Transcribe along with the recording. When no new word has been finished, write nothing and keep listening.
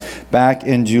back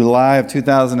in July of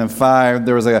 2005.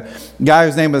 There was a guy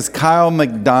whose name was Kyle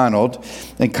McDonald,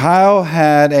 and Kyle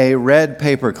had a red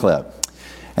paperclip.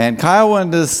 And Kyle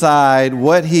wanted to decide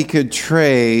what he could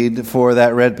trade for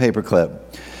that red paperclip.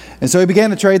 And so he began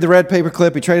to trade the red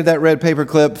paperclip. He traded that red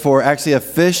paperclip for actually a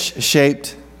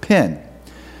fish-shaped pen.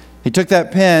 He took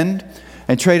that pen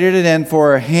and traded it in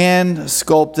for a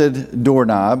hand-sculpted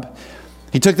doorknob.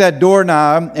 He took that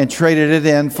doorknob and traded it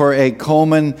in for a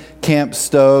Coleman camp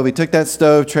stove. He took that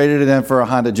stove, traded it in for a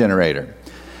Honda generator.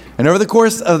 And over the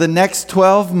course of the next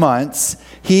 12 months,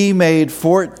 he made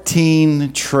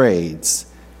 14 trades.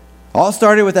 All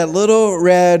started with that little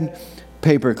red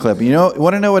paperclip. You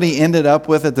want to know what he ended up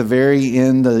with at the very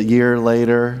end a year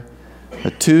later?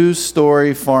 A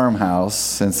 2-story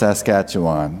farmhouse in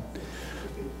Saskatchewan.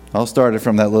 All started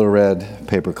from that little red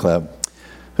paperclip.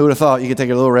 Who would have thought you could take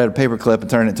a little red paperclip and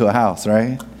turn it into a house,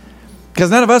 right? Because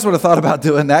none of us would have thought about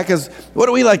doing that, because what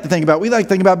do we like to think about? We like to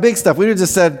think about big stuff. We would have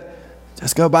just said,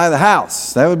 just go buy the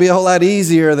house. That would be a whole lot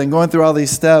easier than going through all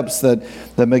these steps that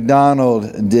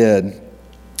McDonald did.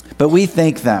 But we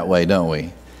think that way, don't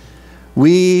we?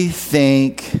 We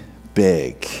think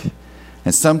big.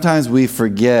 And sometimes we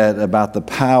forget about the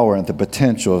power and the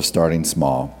potential of starting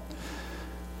small.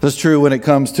 That's true when it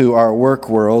comes to our work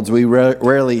worlds. We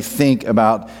rarely think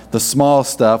about the small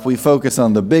stuff. We focus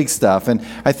on the big stuff. And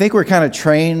I think we're kind of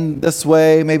trained this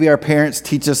way. Maybe our parents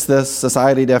teach us this.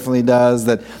 Society definitely does.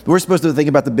 That we're supposed to think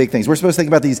about the big things. We're supposed to think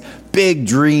about these big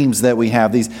dreams that we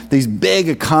have, these big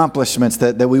accomplishments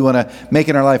that we want to make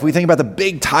in our life. We think about the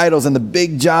big titles and the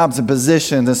big jobs and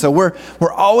positions. And so we're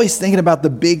always thinking about the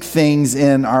big things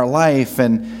in our life.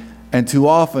 And too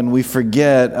often we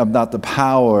forget about the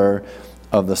power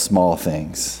of the small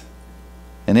things.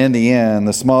 And in the end,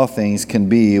 the small things can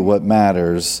be what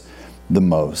matters the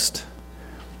most.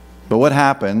 But what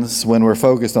happens when we're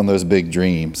focused on those big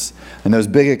dreams and those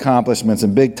big accomplishments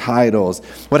and big titles?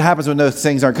 What happens when those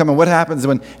things aren't coming? What happens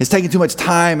when it's taking too much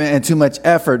time and too much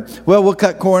effort? Well, we'll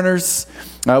cut corners.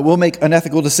 We'll make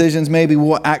unethical decisions. Maybe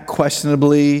we'll act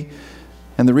questionably.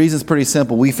 And the reason's pretty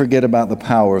simple. We forget about the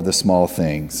power of the small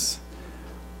things.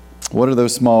 What are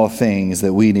those small things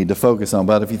that we need to focus on?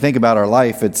 But if you think about our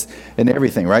life, it's in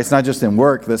everything, right? It's not just in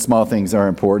work that small things are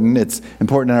important. It's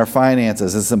important in our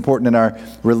finances. It's important in our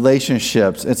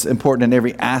relationships. It's important in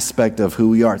every aspect of who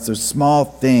we are. It's those small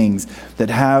things that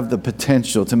have the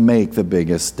potential to make the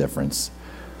biggest difference.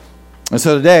 And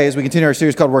so today, as we continue our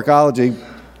series called Workology,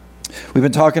 we've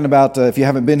been talking about, if you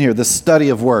haven't been here, the study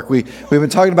of work. We've been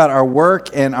talking about our work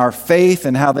and our faith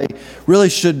and how they really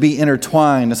should be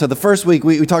intertwined. And so the first week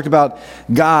we talked about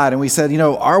God, and we said,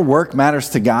 our work matters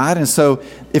to God. And so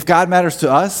if God matters to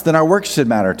us, then our work should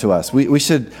matter to us. We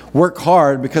should work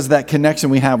hard because of that connection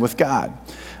we have with God.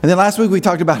 And then last week we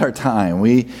talked about our time.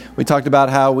 We talked about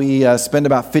how we spend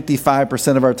about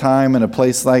 55% of our time in a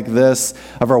place like this,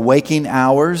 of our waking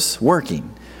hours, working.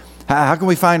 How can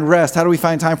we find rest? How do we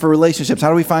find time for relationships? How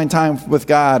do we find time with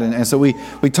God? And so we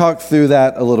talked through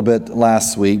that a little bit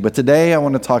last week. But today I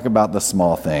want to talk about the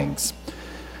small things.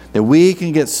 That we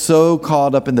can get so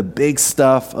caught up in the big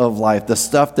stuff of life, the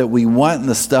stuff that we want and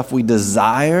the stuff we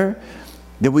desire,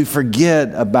 that we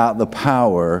forget about the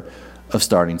power of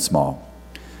starting small.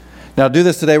 Now, to do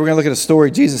this today, we're going to look at a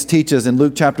story Jesus teaches in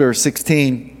Luke chapter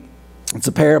 16. It's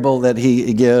a parable that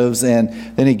he gives,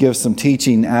 and then he gives some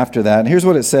teaching after that. And here's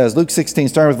what it says. Luke 16,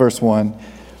 starting with verse 1.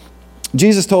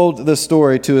 Jesus told this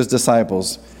story to his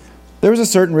disciples. There was a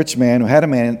certain rich man who had a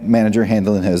manager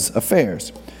handling his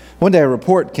affairs. One day a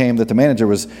report came that the manager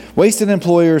was wasting the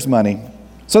employer's money.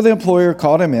 So the employer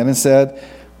called him in and said,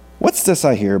 "What's this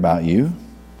I hear about you?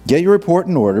 Get your report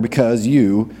in order because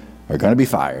you are going to be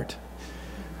fired."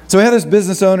 So we have this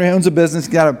business owner who owns a business.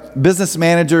 He's got a business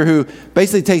manager who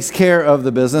basically takes care of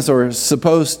the business, or is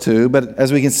supposed to. But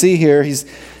as we can see here, he's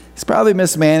probably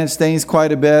mismanaged things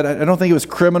quite a bit. I don't think it was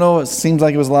criminal. It seems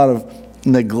like it was a lot of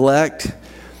neglect.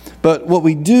 But what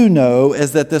we do know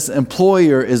is that this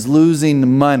employer is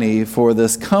losing money for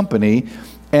this company,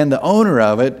 and the owner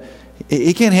of it,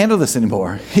 he can't handle this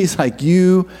anymore. He's like,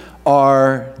 "You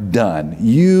are done.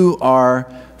 You are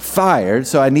fired,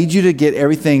 so I need you to get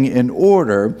everything in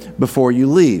order before you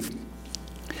leave."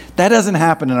 That doesn't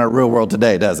happen in our real world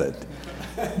today, does it?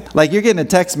 Like you're getting a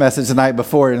text message the night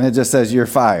before and it just says you're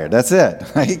fired. That's it.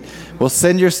 Right? We'll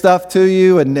send your stuff to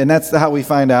you, and that's how we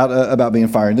find out about being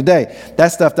fired today.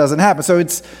 That stuff doesn't happen. So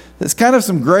it's kind of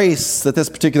some grace that this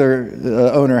particular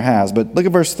owner has. But look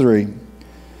at verse 3.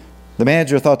 The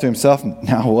manager thought to himself,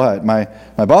 "Now what? My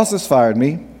boss has fired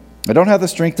me. I don't have the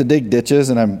strength to dig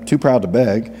ditches, and I'm too proud to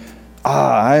beg.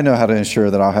 I know how to ensure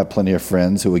that I'll have plenty of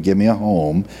friends who will give me a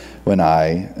home when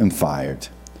I am fired."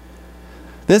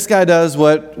 This guy does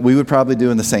what we would probably do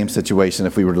in the same situation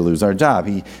if we were to lose our job.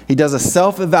 He does a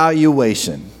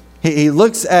self-evaluation. He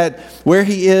looks at where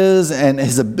he is and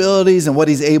his abilities and what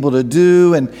he's able to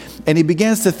do, and he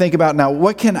begins to think about, now,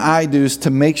 what can I do to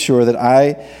make sure that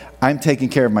I'm taking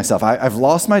care of myself? I've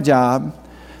lost my job.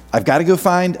 I've got to go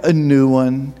find a new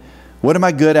one. What am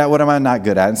I good at? What am I not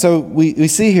good at? And so we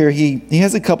see here he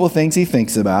has a couple of things he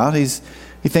thinks about. He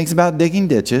thinks about digging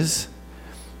ditches.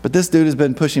 But this dude has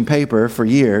been pushing paper for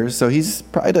years, so he's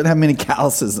probably doesn't have many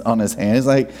calluses on his hand. He's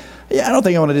like, yeah, I don't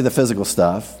think I want to do the physical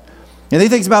stuff. And he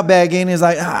thinks about begging. He's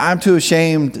like, I'm too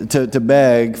ashamed to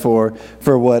beg for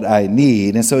what I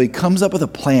need. And so he comes up with a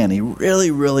plan he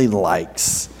really, really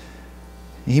likes.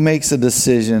 He makes a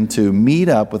decision to meet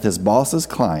up with his boss's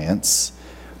clients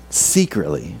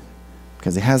secretly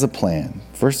because he has a plan.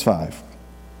 Verse 5.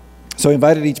 So he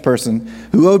invited each person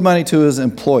who owed money to his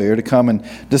employer to come and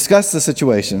discuss the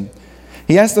situation.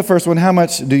 He asked the first one, how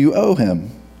much do you owe him?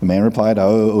 The man replied, I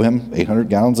owe him 800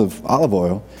 gallons of olive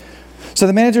oil. So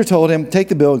the manager told him, take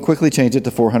the bill and quickly change it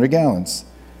to 400 gallons.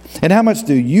 And how much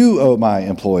do you owe my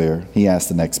employer? He asked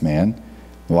the next man.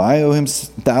 Well, I owe him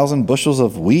 1,000 bushels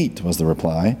of wheat, was the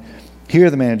reply.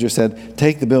 Here the manager said,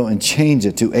 take the bill and change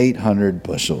it to 800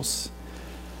 bushels.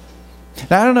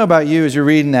 Now, I don't know about you as you're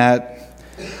reading that,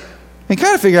 and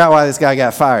kind of figure out why this guy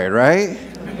got fired, right?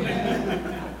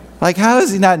 Like, how does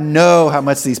he not know how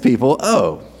much these people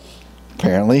owe?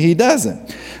 Apparently he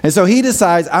doesn't. And so he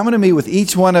decides, I'm going to meet with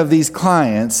each one of these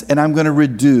clients and I'm going to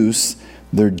reduce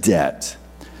their debt.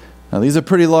 Now, these are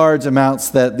pretty large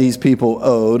amounts that these people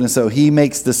owed, and so he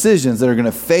makes decisions that are going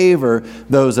to favor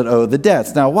those that owe the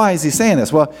debts. Now, why is he saying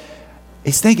this? Well,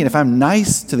 he's thinking, if I'm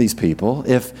nice to these people,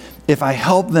 if I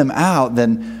help them out,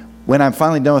 then when I'm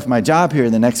finally done with my job here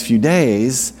in the next few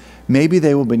days, maybe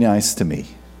they will be nice to me.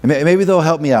 Maybe they'll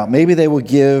help me out. Maybe they will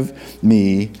give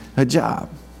me a job.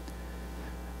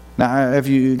 Now, if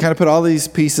you kind of put all these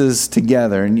pieces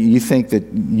together and you think that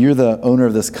you're the owner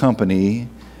of this company,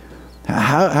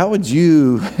 how would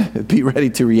you be ready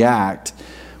to react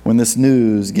when this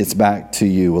news gets back to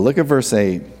you? Well, look at verse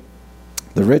 8.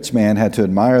 The rich man had to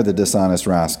admire the dishonest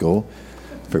rascal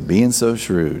for being so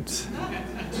shrewd.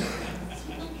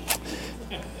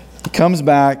 He comes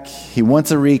back, he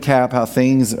wants a recap how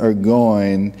things are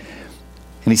going,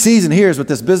 and he sees and hears what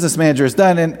this business manager has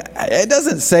done, and it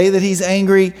doesn't say that he's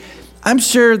angry. I'm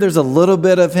sure there's a little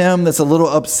bit of him that's a little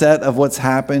upset of what's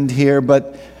happened here,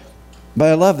 but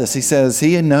I love this. He says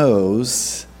he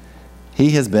knows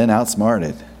he has been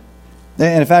outsmarted.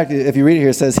 And in fact, if you read it here,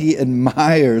 it says he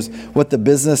admires what the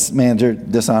business manager,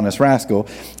 dishonest rascal,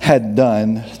 had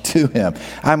done to him.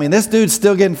 I mean, this dude's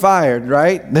still getting fired,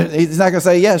 right? He's not going to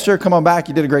say, yeah, sure, come on back.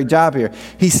 You did a great job here.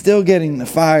 He's still getting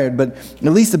fired, but at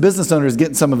least the business owner is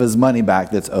getting some of his money back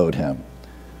that's owed him.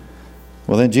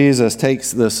 Well, then Jesus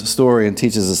takes this story and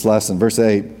teaches this lesson. Verse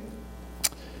 8,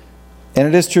 and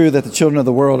it is true that the children of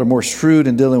the world are more shrewd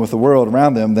in dealing with the world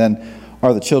around them than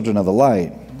are the children of the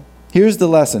light. Here's the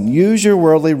lesson. Use your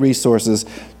worldly resources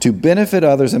to benefit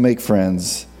others and make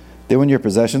friends. Then when your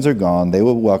possessions are gone, they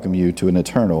will welcome you to an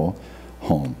eternal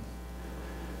home.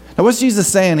 Now, what's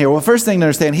Jesus saying here? Well, first thing to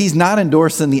understand, he's not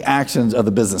endorsing the actions of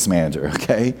the business manager,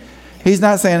 okay? He's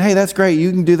not saying, hey, that's great.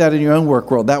 You can do that in your own work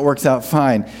world. That works out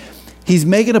fine. He's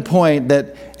making a point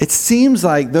that it seems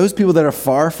like those people that are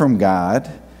far from God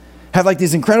have like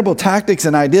these incredible tactics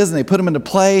and ideas, and they put them into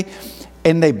play,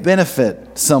 and they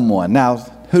benefit someone. Now,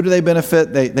 who do they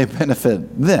benefit? They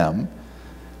benefit them.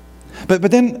 But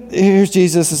then here's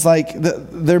Jesus. It's like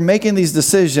they're making these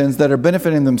decisions that are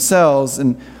benefiting themselves.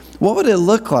 And what would it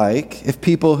look like if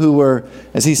people who were,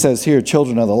 as he says here,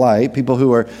 children of the light, people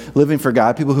who are living for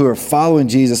God, people who are following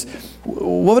Jesus,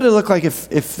 what would it look like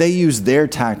if they used their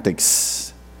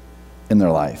tactics in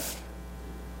their life?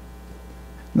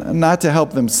 Not to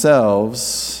help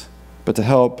themselves, but to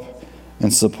help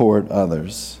and support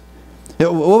others.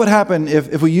 What would happen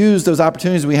if we use those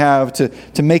opportunities we have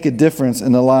to make a difference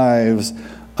in the lives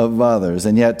of others?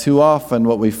 And yet too often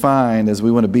what we find is we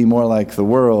want to be more like the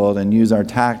world and use our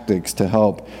tactics to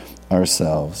help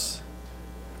ourselves.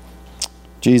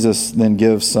 Jesus then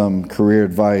gives some career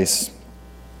advice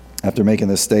after making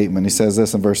this statement. He says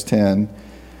this in verse 10,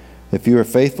 if you are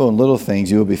faithful in little things,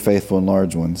 you will be faithful in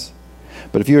large ones.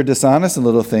 But if you are dishonest in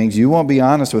little things, you won't be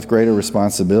honest with greater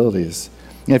responsibilities.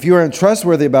 And if you are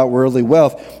untrustworthy about worldly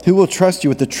wealth, who will trust you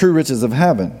with the true riches of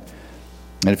heaven?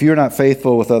 And if you are not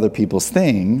faithful with other people's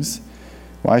things,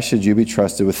 why should you be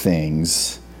trusted with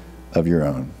things of your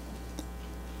own?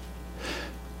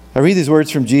 I read these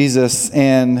words from Jesus,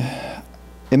 and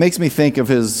it makes me think of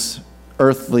his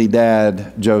earthly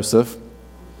dad, Joseph.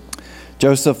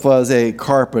 Joseph was a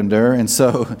carpenter, and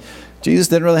so Jesus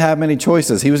didn't really have many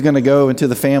choices. He was going to go into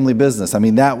the family business. I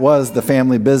mean, that was the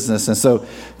family business. And so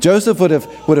Joseph would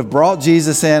have brought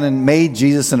Jesus in and made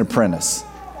Jesus an apprentice.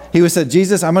 He would have said,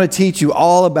 Jesus, I'm going to teach you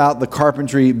all about the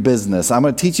carpentry business. I'm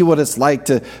going to teach you what it's like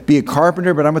to be a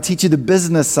carpenter, but I'm going to teach you the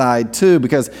business side too,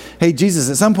 because, hey,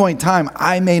 Jesus, at some point in time,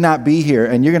 I may not be here,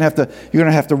 and you're going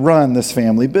to have to run this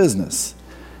family business.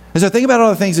 And so think about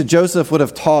all the things that Joseph would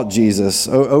have taught Jesus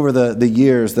over the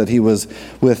years that he was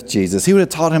with Jesus. He would have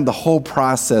taught him the whole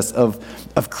process of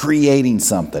creating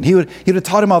something. He would have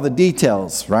taught him all the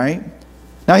details, right?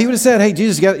 Now, he would have said, hey,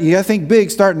 Jesus, you got to think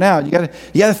big starting out. You got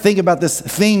to think about this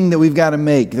thing that we've got to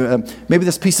make. Maybe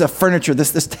this piece of furniture,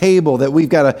 this table that we've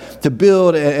got to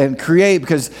build and create,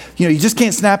 because, you just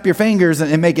can't snap your fingers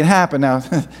and make it happen. Now,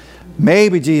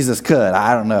 maybe Jesus could.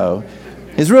 I don't know.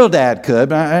 His real dad could,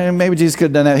 but maybe Jesus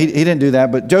could have done that. He didn't do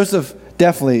that, but Joseph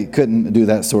definitely couldn't do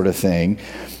that sort of thing.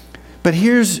 But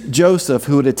here's Joseph,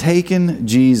 who would have taken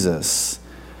Jesus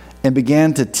and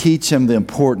began to teach him the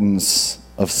importance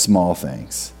of small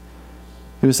things.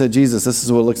 He would have said, Jesus, this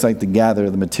is what it looks like to gather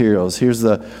the materials. Here's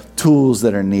the tools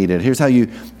that are needed. Here's how you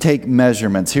take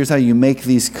measurements. Here's how you make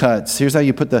these cuts. Here's how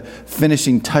you put the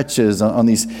finishing touches on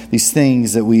these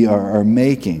things that we are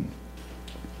making.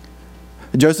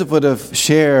 Joseph would have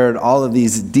shared all of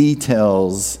these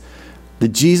details that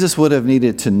Jesus would have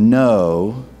needed to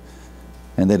know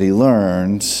and that he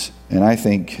learned, and I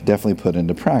think definitely put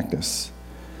into practice.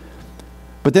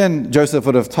 But then Joseph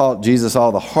would have taught Jesus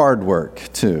all the hard work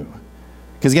too.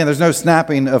 Because again, there's no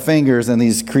snapping of fingers and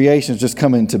these creations just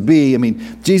coming to be. I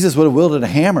mean, Jesus would have wielded a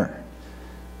hammer.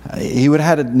 He would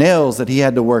have had nails that he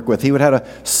had to work with. He would have had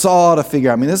a saw to figure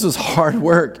out. I mean, this was hard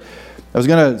work. I was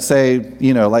going to say,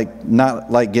 not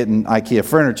like getting IKEA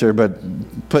furniture,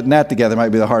 but putting that together might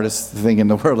be the hardest thing in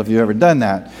the world if you've ever done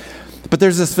that. But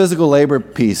there's this physical labor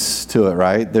piece to it,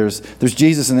 right? There's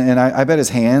Jesus, and I bet his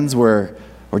hands were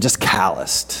just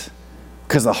calloused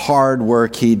because of the hard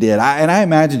work he did. I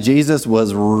imagine Jesus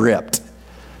was ripped.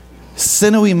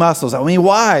 Sinewy muscles. I mean,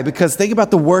 why? Because think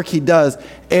about the work he does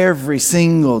every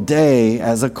single day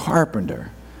as a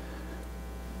carpenter.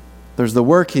 There's the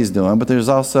work he's doing, but there's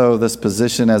also this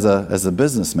position as a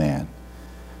businessman.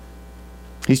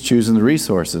 He's choosing the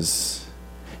resources.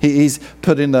 He's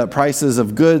putting the prices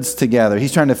of goods together.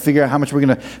 He's trying to figure out how much we're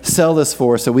going to sell this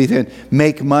for so we can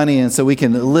make money and so we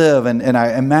can live. And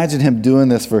I imagine him doing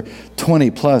this for 20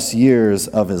 plus years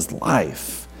of his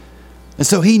life. And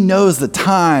so he knows the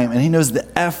time and he knows the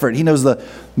effort. He knows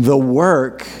the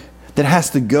work that has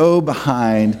to go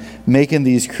behind making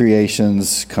these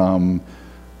creations come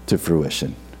to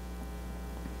fruition.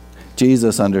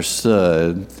 Jesus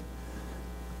understood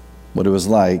what it was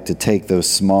like to take those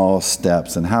small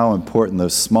steps and how important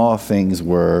those small things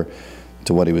were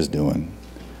to what he was doing.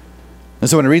 And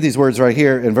so when I read these words right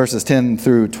here in verses 10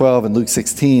 through 12 in Luke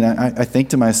 16, I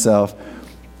think to myself,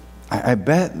 I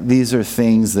bet these are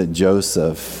things that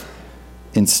Joseph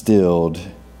instilled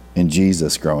in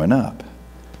Jesus growing up.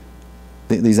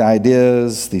 These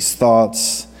ideas, these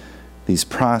thoughts, these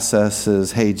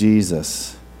processes. Hey,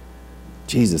 Jesus,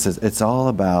 it's all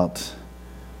about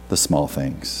the small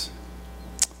things.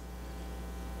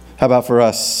 How about for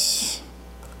us?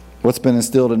 What's been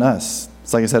instilled in us?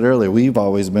 It's like I said earlier, we've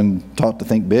always been taught to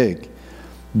think big.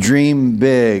 Dream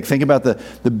big. Think about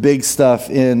the big stuff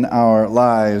in our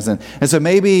lives. And so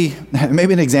maybe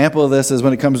an example of this is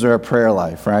when it comes to our prayer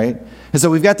life, right? And so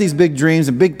we've got these big dreams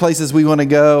and big places we want to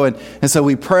go. And so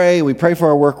we pray for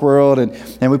our work world.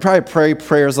 And we probably pray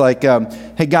prayers like,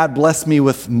 hey, God, bless me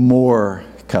with more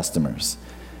customers.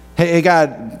 Hey,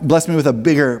 God, bless me with a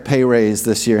bigger pay raise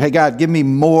this year. Hey, God, give me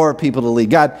more people to lead.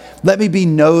 God, let me be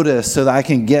noticed so that I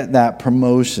can get that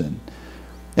promotion.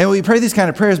 And we pray these kind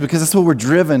of prayers because that's what we're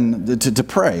driven to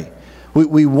pray.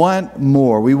 We want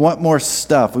more. We want more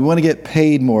stuff. We want to get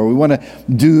paid more. We want to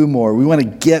do more. We want to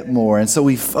get more. And so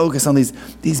we focus on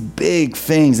these big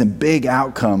things and big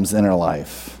outcomes in our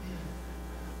life.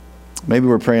 Maybe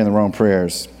we're praying the wrong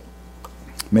prayers.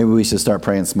 Maybe we should start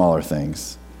praying smaller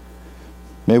things.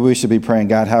 Maybe we should be praying,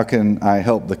 God, how can I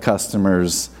help the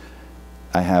customers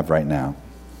I have right now?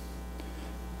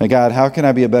 And God, how can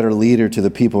I be a better leader to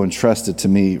the people entrusted to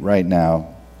me right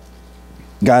now?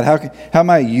 God, how am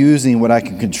I using what I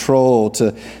can control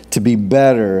to be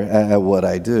better at what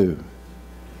I do?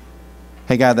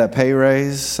 Hey, God, that pay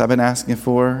raise I've been asking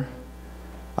for,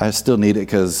 I still need it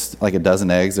because like a dozen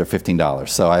eggs are $15.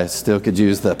 So I still could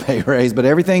use the pay raise. But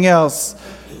everything else,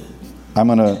 I'm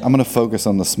gonna focus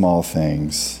on the small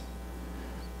things.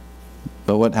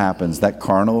 But what happens? That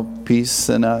carnal piece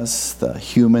in us, the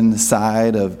human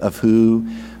side of who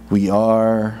we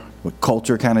are, what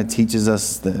culture kind of teaches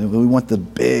us. We want the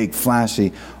big,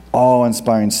 flashy,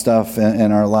 awe-inspiring stuff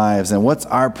in our lives. And what's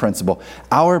our principle?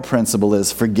 Our principle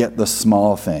is forget the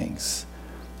small things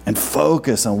and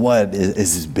focus on what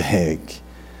is big.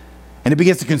 And it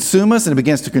begins to consume us, and it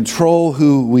begins to control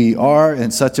who we are in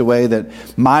such a way that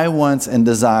my wants and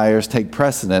desires take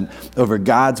precedent over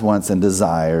God's wants and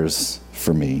desires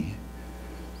for me.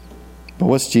 But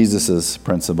what's Jesus'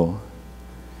 principle?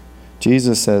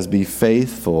 Jesus says, be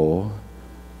faithful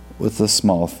with the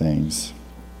small things.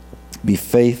 Be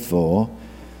faithful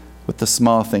with the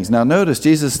small things. Now notice,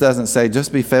 Jesus doesn't say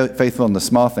just be faithful in the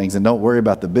small things and don't worry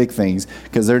about the big things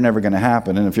because they're never going to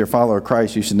happen. And if you're a follower of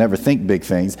Christ, you should never think big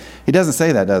things. He doesn't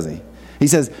say that, does he? He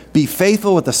says, be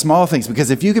faithful with the small things, because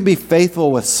if you can be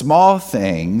faithful with small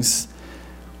things,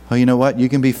 well, you know what? You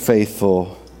can be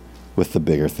faithful with the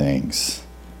bigger things.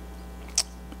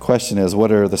 The question is,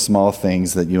 what are the small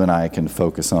things that you and I can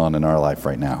focus on in our life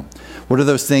right now? What are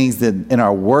those things that in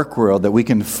our work world that we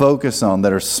can focus on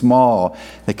that are small,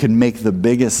 that could make the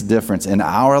biggest difference in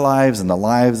our lives and the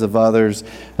lives of others,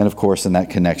 and of course in that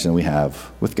connection we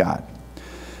have with God?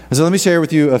 And so let me share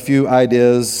with you a few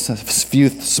ideas, a few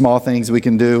small things we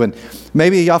can do. And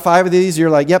maybe all 5 of these, you're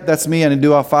like, yep, that's me. I didn't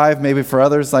do all 5. Maybe for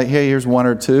others, like, hey, here's 1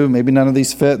 or 2. Maybe none of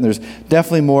these fit, and there's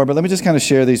definitely more. But let me just kind of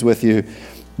share these with you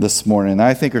this morning. And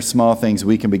I think are small things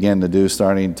we can begin to do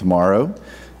starting tomorrow,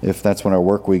 if that's when our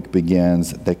work week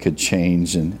begins, that could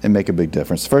change and make a big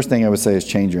difference. The first thing I would say is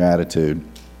change your attitude.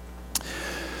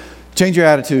 Change your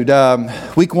attitude.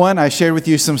 Week 1, I shared with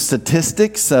you some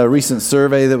statistics, a recent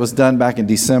survey that was done back in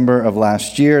December of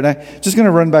last year. And I'm just going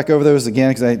to run back over those again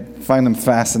because I find them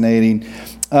fascinating.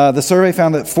 The survey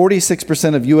found that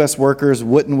 46% of U.S. workers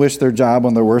wouldn't wish their job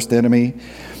on their worst enemy.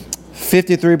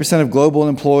 53% of global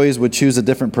employees would choose a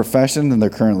different profession than they're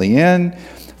currently in.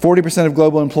 40% of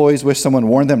global employees wish someone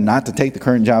warned them not to take the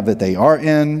current job that they are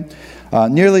in.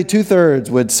 Nearly 2/3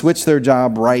 would switch their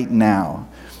job right now.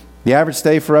 The average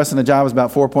stay for us in a job is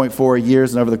about 4.4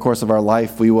 years, and over the course of our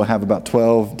life, we will have about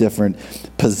 12 different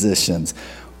positions.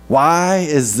 Why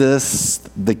is this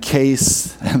the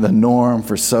case and the norm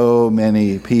for so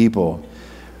many people?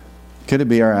 Could it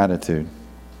be our attitude?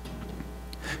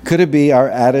 Could it be our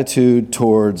attitude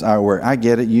towards our work? I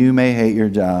get it. You may hate your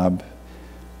job.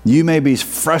 You may be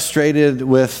frustrated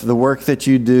with the work that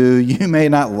you do. You may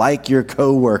not like your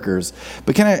coworkers.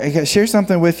 But can I share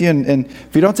something with you? And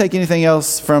if you don't take anything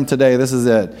else from today, this is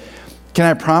it. Can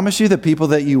I promise you that people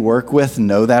that you work with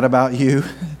know that about you?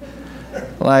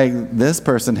 Like, this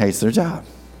person hates their job.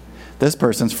 This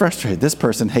person's frustrated. This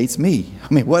person hates me.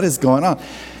 I mean, what is going on?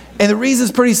 And the reason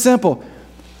is pretty simple.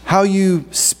 How you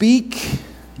speak,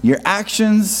 your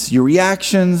actions, your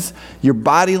reactions, your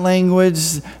body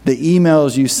language, the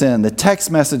emails you send, the text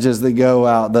messages that go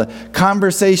out, the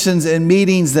conversations and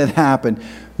meetings that happen.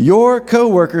 Your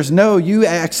coworkers know you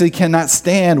actually cannot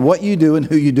stand what you do and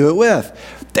who you do it with.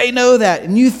 They know that,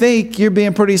 and you think you're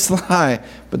being pretty sly,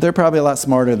 but they're probably a lot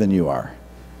smarter than you are.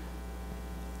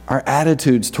 Our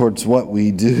attitudes towards what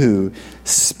we do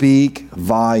speak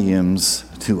volumes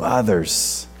to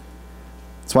others.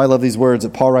 That's why I love these words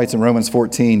that Paul writes in Romans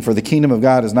 14. For the kingdom of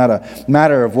God is not a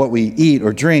matter of what we eat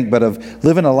or drink, but of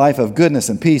living a life of goodness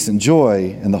and peace and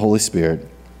joy in the Holy Spirit.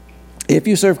 If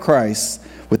you serve Christ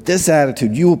with this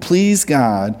attitude, you will please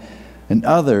God, and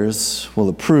others will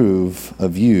approve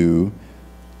of you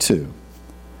too.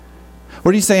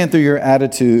 What are you saying through your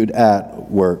attitude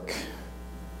at work?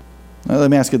 Well,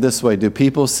 let me ask it this way. Do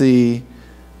people see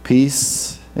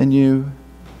peace in you?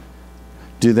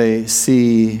 Do they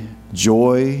see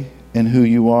joy in who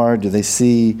you are? Do they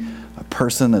see a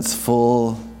person that's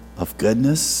full of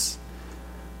goodness?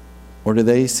 Or do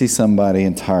they see somebody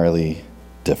entirely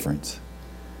different?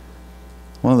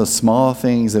 One of the small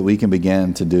things that we can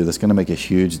begin to do that's going to make a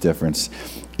huge difference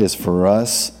is for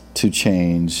us to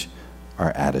change our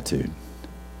attitude.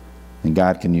 And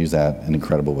God can use that in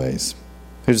incredible ways.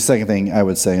 Here's the second thing I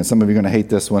would say, and some of you are going to hate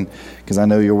this one because I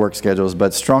know your work schedules,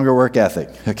 but stronger work ethic,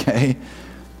 okay?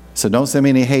 So don't send me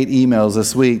any hate emails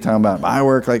this week talking about, I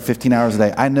work like 15 hours a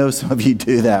day. I know some of you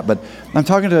do that, but I'm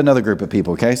talking to another group of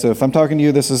people, okay? So if I'm talking to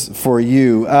you, this is for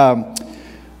you.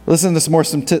 Listen to some more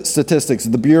statistics.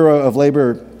 The Bureau of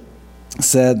Labor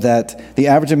said that the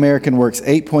average American works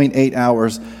 8.8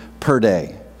 hours per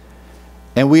day.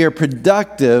 And we are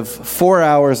productive 4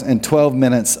 hours and 12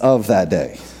 minutes of that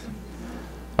day.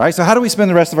 All right, so how do we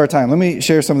spend the rest of our time? Let me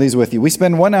share some of these with you. We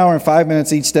spend 1 hour and 5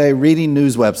 minutes each day reading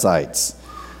news websites.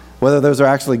 Whether those are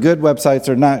actually good websites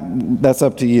or not, that's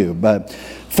up to you. But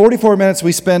 44 minutes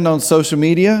we spend on social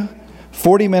media.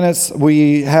 40 minutes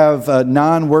we have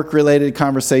non-work related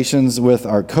conversations with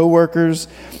our coworkers.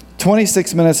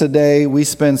 26 minutes a day we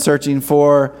spend searching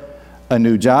for a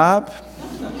new job.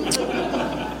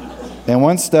 And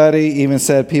one study even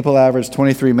said people average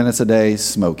 23 minutes a day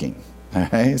smoking. All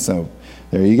right, so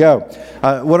there you go.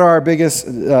 What are our biggest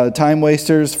time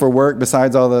wasters for work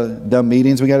besides all the dumb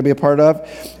meetings we got to be a part of?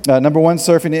 Number 1,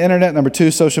 surfing the internet. Number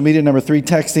 2, social media. Number 3,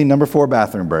 texting. Number 4,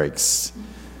 bathroom breaks.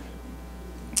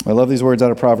 I love these words out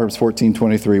of Proverbs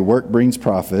 14:23. Work brings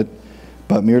profit,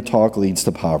 but mere talk leads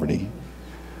to poverty.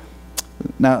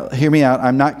 Now, hear me out.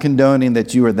 I'm not condoning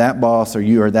that you are that boss or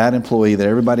you are that employee that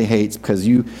everybody hates because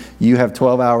you have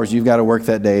 12 hours you've got to work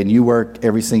that day and you work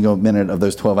every single minute of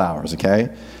those 12 hours, okay?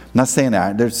 I'm not saying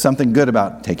that. There's something good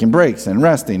about taking breaks and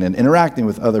resting and interacting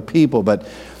with other people, but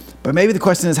maybe the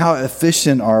question is, how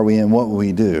efficient are we in what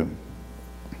we do?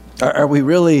 Are we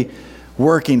really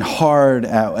working hard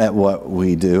at what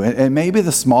we do? And maybe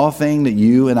the small thing that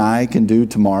you and I can do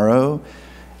tomorrow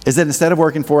is that instead of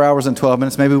working 4 hours and 12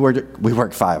 minutes, maybe we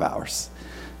work 5 hours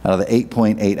out of the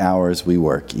 8.8 hours we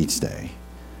work each day.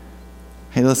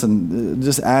 Hey, listen,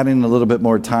 just adding a little bit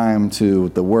more time to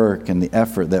the work and the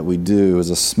effort that we do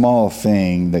is a small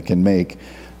thing that can make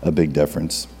a big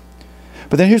difference.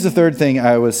 But then here's the third thing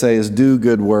I would say is do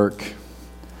good work.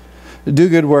 Do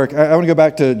good work. I want to go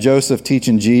back to Joseph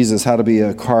teaching Jesus how to be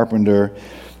a carpenter.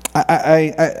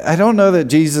 I don't know that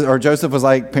Jesus or Joseph was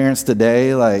like parents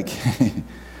today, like,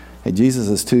 hey, Jesus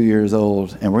is 2 years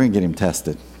old, and we're going to get him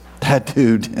tested. That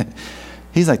dude,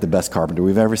 he's like the best carpenter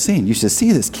we've ever seen. You should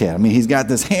see this kid. I mean, he's got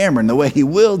this hammer, and the way he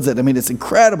wields it, I mean, it's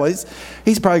incredible.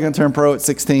 He's probably going to turn pro at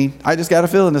 16. I just got a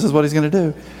feeling this is what he's going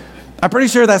to do. I'm pretty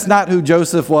sure that's not who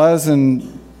Joseph was,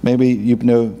 and maybe you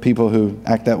know people who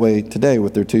act that way today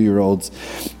with their 2-year-olds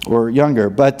or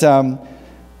younger. But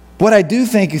what I do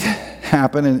think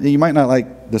happened, and you might not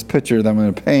like this picture that I'm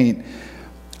going to paint,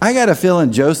 I got a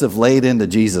feeling Joseph laid into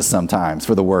Jesus sometimes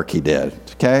for the work he did,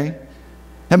 okay?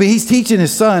 I mean, he's teaching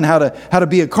his son how to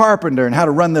be a carpenter and how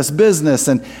to run this business.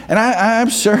 And I'm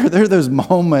sure there are those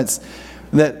moments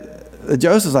that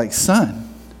Joseph's like, son,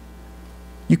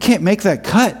 you can't make that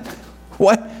cut.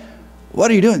 What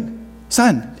are you doing?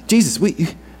 Son, Jesus,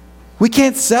 we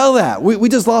can't sell that. We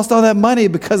just lost all that money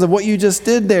because of what you just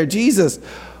did there. Jesus,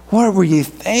 what were you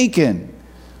thinking?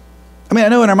 I mean, I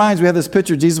know in our minds we have this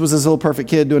picture. Jesus was this little perfect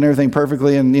kid doing everything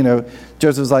perfectly. And,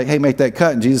 Joseph was like, hey, make that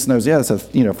cut. And Jesus knows, yeah, it's a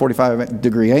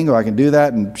 45-degree angle. I can do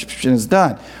that. And it's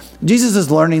done. Jesus is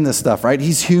learning this stuff, right?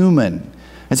 He's human.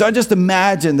 And so I just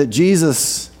imagine that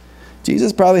Jesus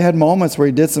probably had moments where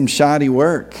he did some shoddy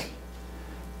work.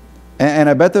 And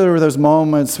I bet there were those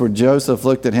moments where Joseph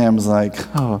looked at him and was like,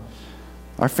 oh,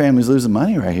 our family's losing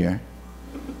money right here.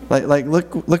 Like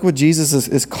look what Jesus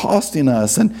is costing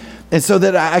us. And so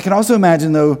that I can also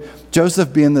imagine, though,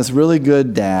 Joseph being this really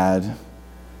good dad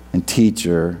and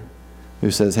teacher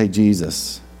who says, hey,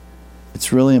 Jesus,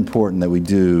 it's really important that we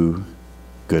do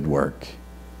good work.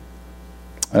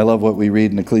 I love what we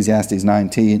read in Ecclesiastes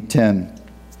 9:10.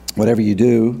 Whatever you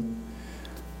do,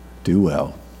 do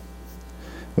well.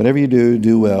 Whatever you do,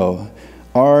 do well.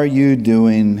 Are you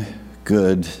doing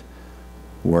good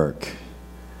work?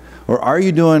 Or are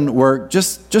you doing work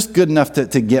just good enough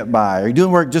to get by? Are you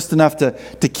doing work just enough to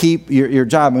keep your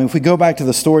job? I mean, if we go back to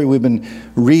the story we've been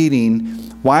reading,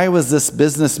 why was this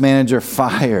business manager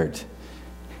fired?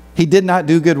 He did not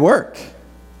do good work.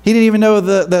 He didn't even know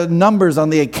the numbers on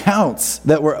the accounts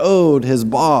that were owed his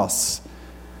boss.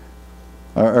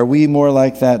 Are we more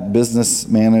like that business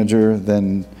manager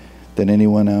than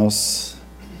anyone else?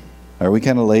 Are we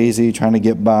kind of lazy, trying to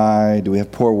get by? Do we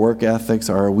have poor work ethics?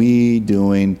 Or are we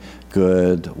doing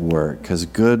good work? Because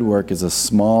good work is a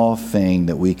small thing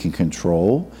that we can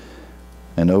control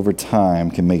and over time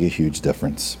can make a huge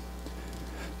difference.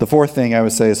 The fourth thing I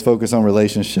would say is focus on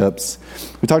relationships.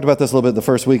 We talked about this a little bit the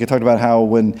first week. I talked about how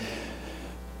when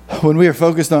we are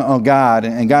focused on God,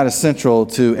 and God is central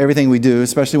to everything we do,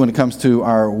 especially when it comes to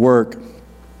our work,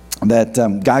 that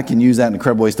God can use that in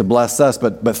incredible ways to bless us,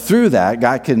 but through that,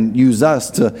 God can use us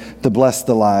to bless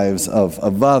the lives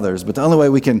of others. But the only way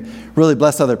we can really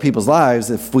bless other people's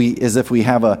lives is if we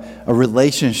have a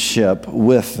relationship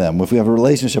with them, if we have a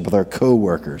relationship with our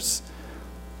coworkers.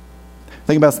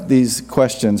 Think about these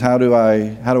questions. How do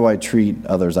I treat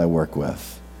others I work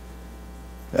with?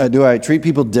 Do I treat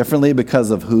people differently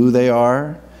because of who they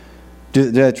are?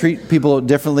 Do I treat people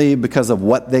differently because of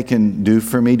what they can do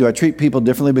for me? Do I treat people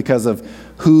differently because of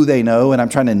who they know, and I'm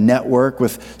trying to network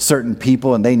with certain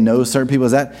people and they know certain people?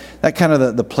 Is that kind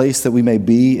of the place that we may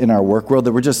be in our work world,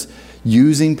 that we're just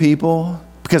using people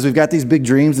because we've got these big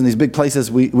dreams and these big places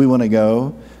we want to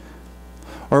go?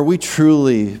 Or we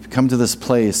truly come to this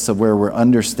place of where we're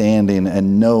understanding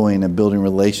and knowing and building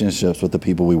relationships with the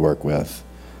people we work with?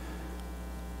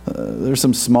 There's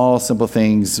some small, simple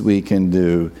things we can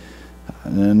do.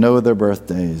 Know their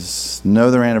birthdays,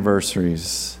 know their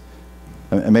anniversaries.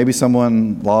 And maybe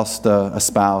someone lost a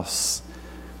spouse,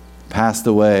 passed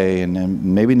away, and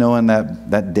maybe knowing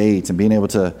that date and being able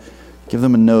to give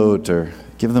them a note or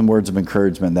give them words of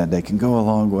encouragement that day can go a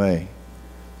long way.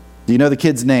 Do you know the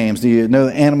kids' names? Do you know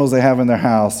the animals they have in their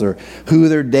house or who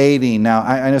they're dating? Now,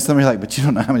 I know some of you are like, but you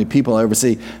don't know how many people I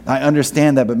oversee. I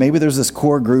understand that, but maybe there's this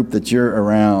core group that you're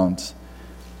around.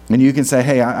 And you can say,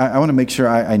 hey, I want to make sure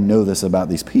I know this about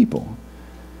these people.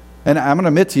 And I'm going to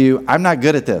admit to you, I'm not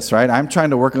good at this, right? I'm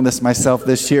trying to work on this myself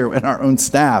this year in our own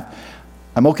staff.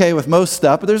 I'm okay with most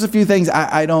stuff, but there's a few things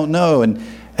I don't know. And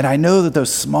I know that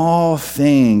those small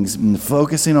things,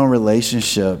 focusing on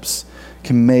relationships,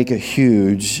 can make a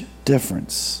huge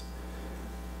difference.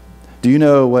 Do you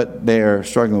know what they're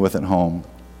struggling with at home?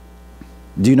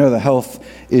 Do you know the health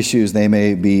issues they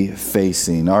may be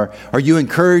facing? Are you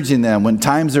encouraging them when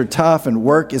times are tough and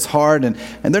work is hard and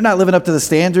they're not living up to the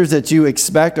standards that you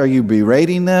expect? Are you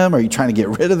berating them? Are you trying to get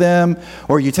rid of them?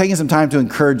 Or are you taking some time to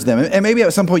encourage them? And maybe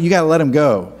at some point you got to let them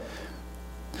go.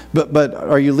 But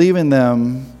are you leaving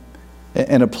them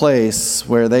in a place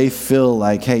where they feel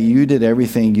like, hey, you did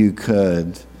everything you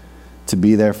could to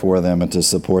be there for them and to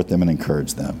support them and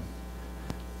encourage them?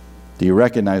 Do you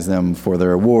recognize them for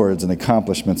their awards and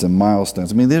accomplishments and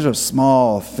milestones? I mean, these are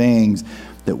small things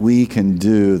that we can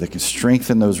do that can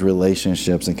strengthen those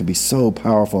relationships and can be so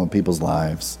powerful in people's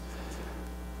lives.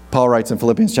 Paul writes in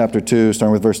Philippians chapter 2,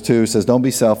 starting with verse 2, says, don't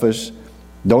be selfish.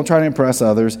 Don't try to impress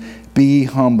others. Be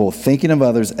humble, thinking of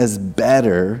others as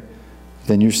better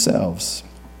than yourselves.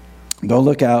 Don't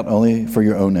look out only for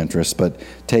your own interests, but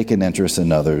take an interest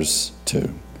in others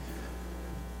too.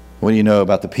 What do you know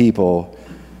about the people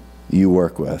you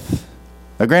work with?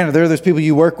 Now, granted, there are those people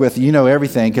you work with, you know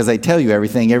everything because they tell you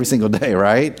everything every single day,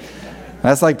 right?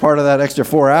 That's like part of that extra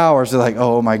 4 hours. They're like,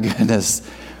 oh my goodness.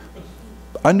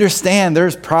 Understand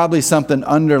there's probably something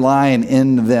underlying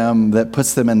in them that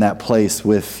puts them in that place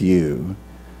with you.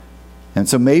 And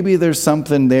so maybe there's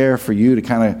something there for you to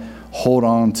kind of hold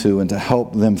on to and to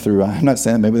help them through. I'm not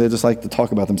saying maybe they just like to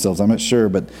talk about themselves. I'm not sure.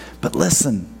 But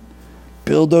listen,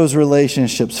 build those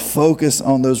relationships. Focus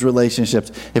on those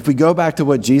relationships. If we go back to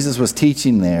what Jesus was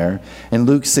teaching there in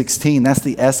Luke 16, that's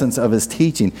the essence of his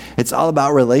teaching. It's all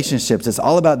about relationships. It's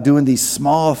all about doing these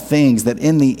small things that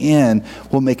in the end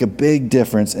will make a big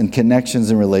difference in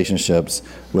connections and relationships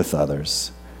with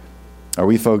others. Are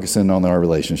we focusing on our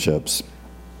relationships?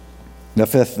 The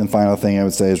fifth and final thing I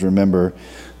would say is remember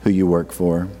who you work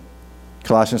for.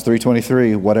 Colossians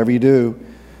 3:23, whatever you do,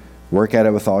 work at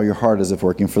it with all your heart as if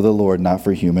working for the Lord, not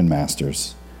for human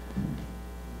masters.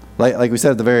 Like we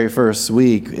said at the very first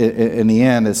week, in the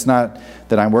end, it's not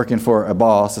that I'm working for a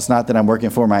boss. It's not that I'm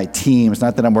working for my team. It's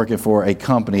not that I'm working for a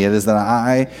company. It is that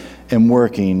I am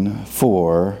working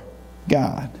for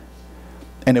God.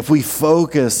 And if we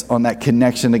focus on that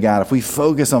connection to God, if we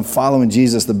focus on following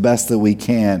Jesus the best that we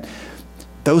can,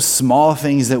 those small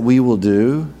things that we will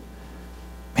do,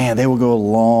 man, they will go a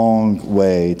long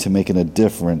way to making a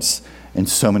difference in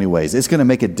so many ways. It's going to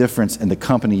make a difference in the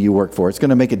company you work for. It's going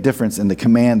to make a difference in the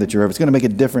command that you're over. It's going to make a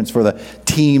difference for the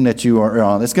team that you are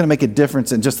on. It's going to make a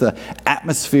difference in just the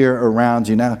atmosphere around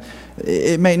you. Now,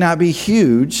 it may not be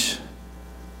huge,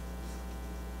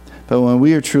 but when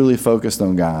we are truly focused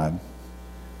on God,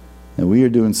 and we are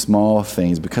doing small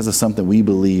things because of something we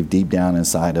believe deep down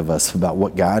inside of us about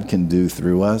what God can do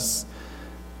through us,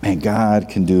 man, God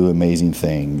can do amazing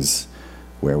things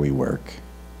where we work.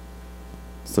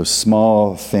 It's those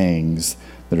small things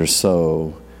that are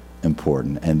so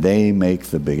important, and they make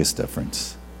the biggest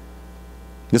difference.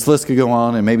 This list could go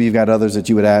on, and maybe you've got others that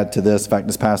you would add to this. In fact,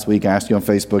 this past week, I asked you on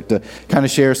Facebook to kind of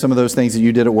share some of those things that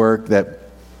you did at work that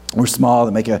were small,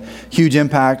 that make a huge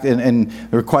impact, and there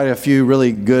were quite a few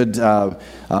really good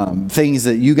things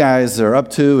that you guys are up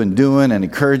to and doing and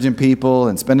encouraging people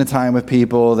and spending time with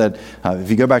people that if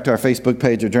you go back to our Facebook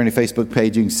page, our Journey Facebook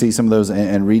page, you can see some of those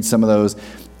and read some of those.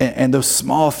 And those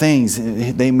small things,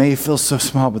 they may feel so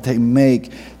small, but they make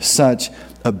such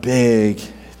a big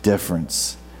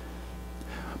difference.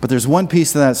 But there's one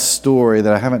piece of that story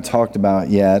that I haven't talked about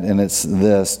yet, and it's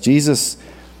this. Jesus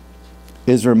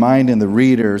is reminding the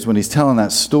readers when he's telling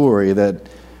that story that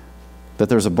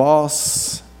there's a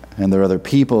boss and there are other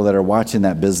people that are watching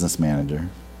that business manager.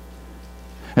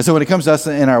 And so when it comes to us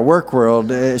in our work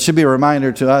world, it should be a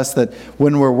reminder to us that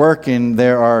when we're working,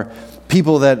 there are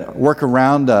people that work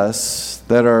around us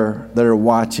that are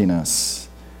watching us,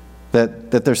 that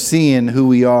they're seeing who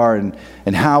we are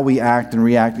and how we act and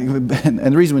react. And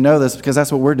the reason we know this is because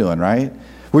that's what we're doing, right?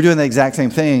 We're doing the exact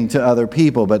same thing to other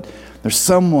people, but there's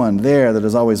someone there that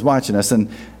is always watching us. And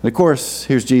of course,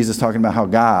 here's Jesus talking about how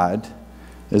God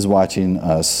is watching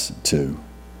us too.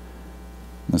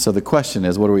 And so the question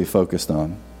is, what are we focused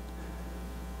on?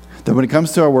 That when it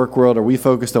comes to our work world, are we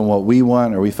focused on what we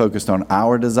want? Are we focused on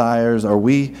our desires? Are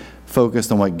we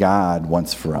focused on what God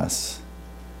wants for us?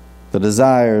 The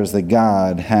desires that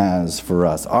God has for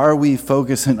us. Are we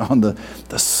focusing on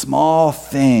the small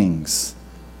things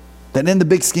that in the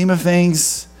big scheme of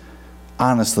things,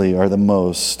 honestly, are the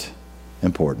most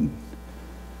important?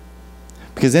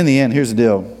 Because in the end, here's the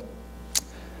deal.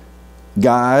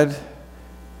 God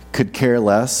could care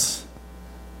less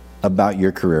about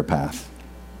your career path.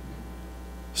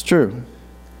 It's true.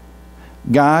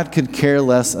 God could care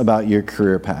less about your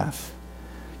career path.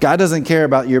 God doesn't care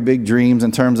about your big dreams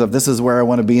in terms of this is where I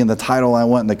want to be and the title I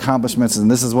want and the accomplishments and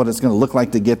this is what it's going to look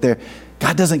like to get there.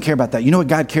 God doesn't care about that. You know what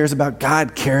God cares about?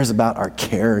 God cares about our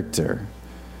character.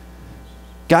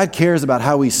 God cares about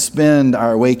how we spend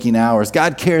our waking hours.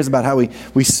 God cares about how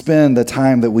we spend the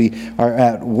time that we are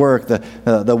at work,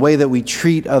 the way that we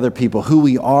treat other people, who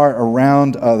we are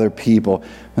around other people.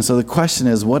 And so the question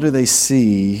is, what do they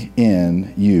see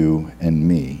in you and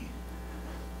me?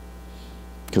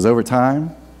 Because over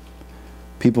time,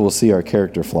 people will see our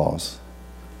character flaws.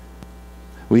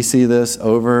 We see this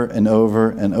over and over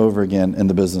and over again in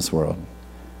the business world.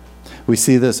 We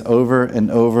see this over and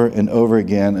over and over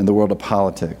again in the world of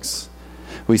politics.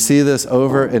 We see this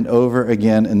over and over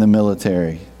again in the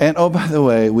military. And oh, by the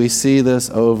way, we see this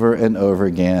over and over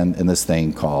again in this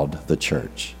thing called the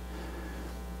church.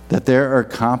 That there are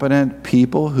competent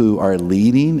people who are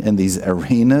leading in these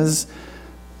arenas,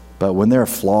 but when there are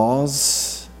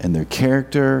flaws in their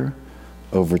character,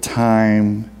 over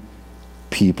time,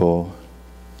 people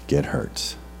get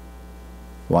hurt.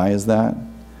 Why is that?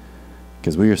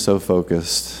 Because we are so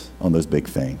focused on those big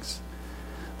things.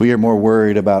 We are more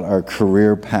worried about our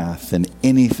career path than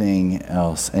anything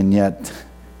else. And yet,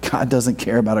 God doesn't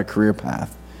care about our career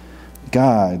path.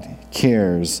 God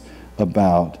cares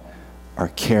about our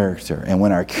character. And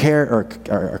when our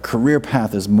career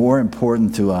path is more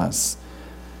important to us,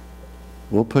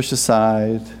 we'll push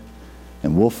aside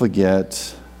and we'll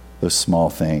forget those small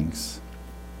things.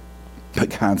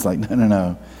 But God's like,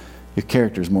 no. Your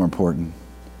character is more important.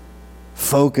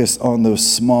 Focus on those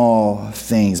small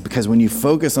things, because when you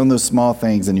focus on those small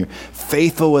things and you're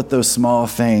faithful with those small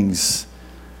things,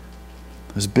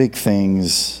 those big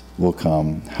things will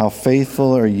come. How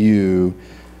faithful are you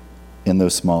in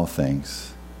those small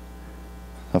things?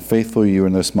 How faithful are you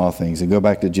in those small things? And go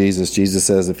back to Jesus. Jesus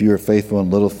says, if you are faithful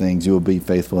in little things, you will be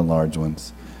faithful in large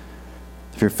ones.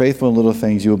 If you're faithful in little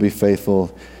things, you will be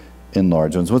faithful in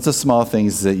large ones. What's the small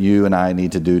things that you and I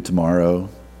need to do tomorrow?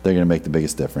 They're going to make the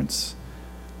biggest difference.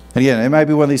 And again, it might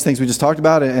be one of these things we just talked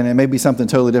about, and it may be something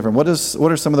totally different. What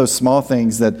are some of those small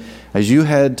things that as you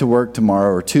head to work tomorrow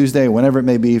or Tuesday, whenever it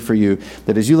may be for you,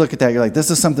 that as you look at that, you're like,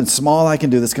 this is something small I can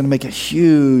do that's going to make a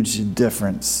huge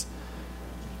difference.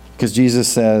 Because Jesus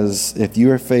says, if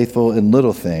you are faithful in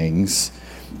little things,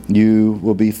 you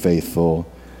will be faithful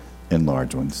in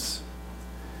large ones.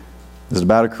 Is it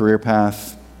about a career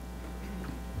path,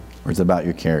 or is it about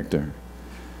your character?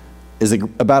 Is it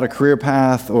about a career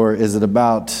path, or is it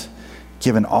about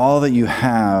giving all that you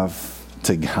have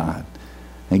to God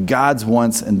and God's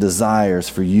wants and desires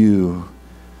for you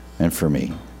and for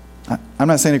me? I'm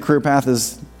not saying a career path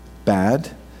is bad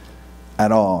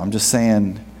at all. I'm just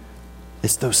saying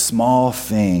it's those small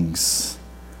things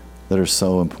that are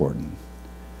so important.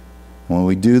 When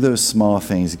we do those small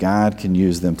things, God can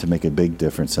use them to make a big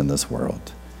difference in this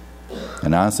world.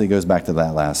 And honestly, it goes back to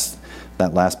that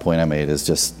last point I made, is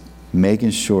just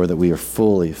making sure that we are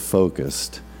fully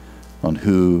focused on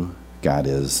who God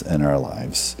is in our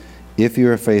lives. If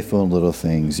you are faithful in little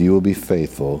things, you will be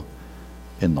faithful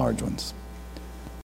in large ones.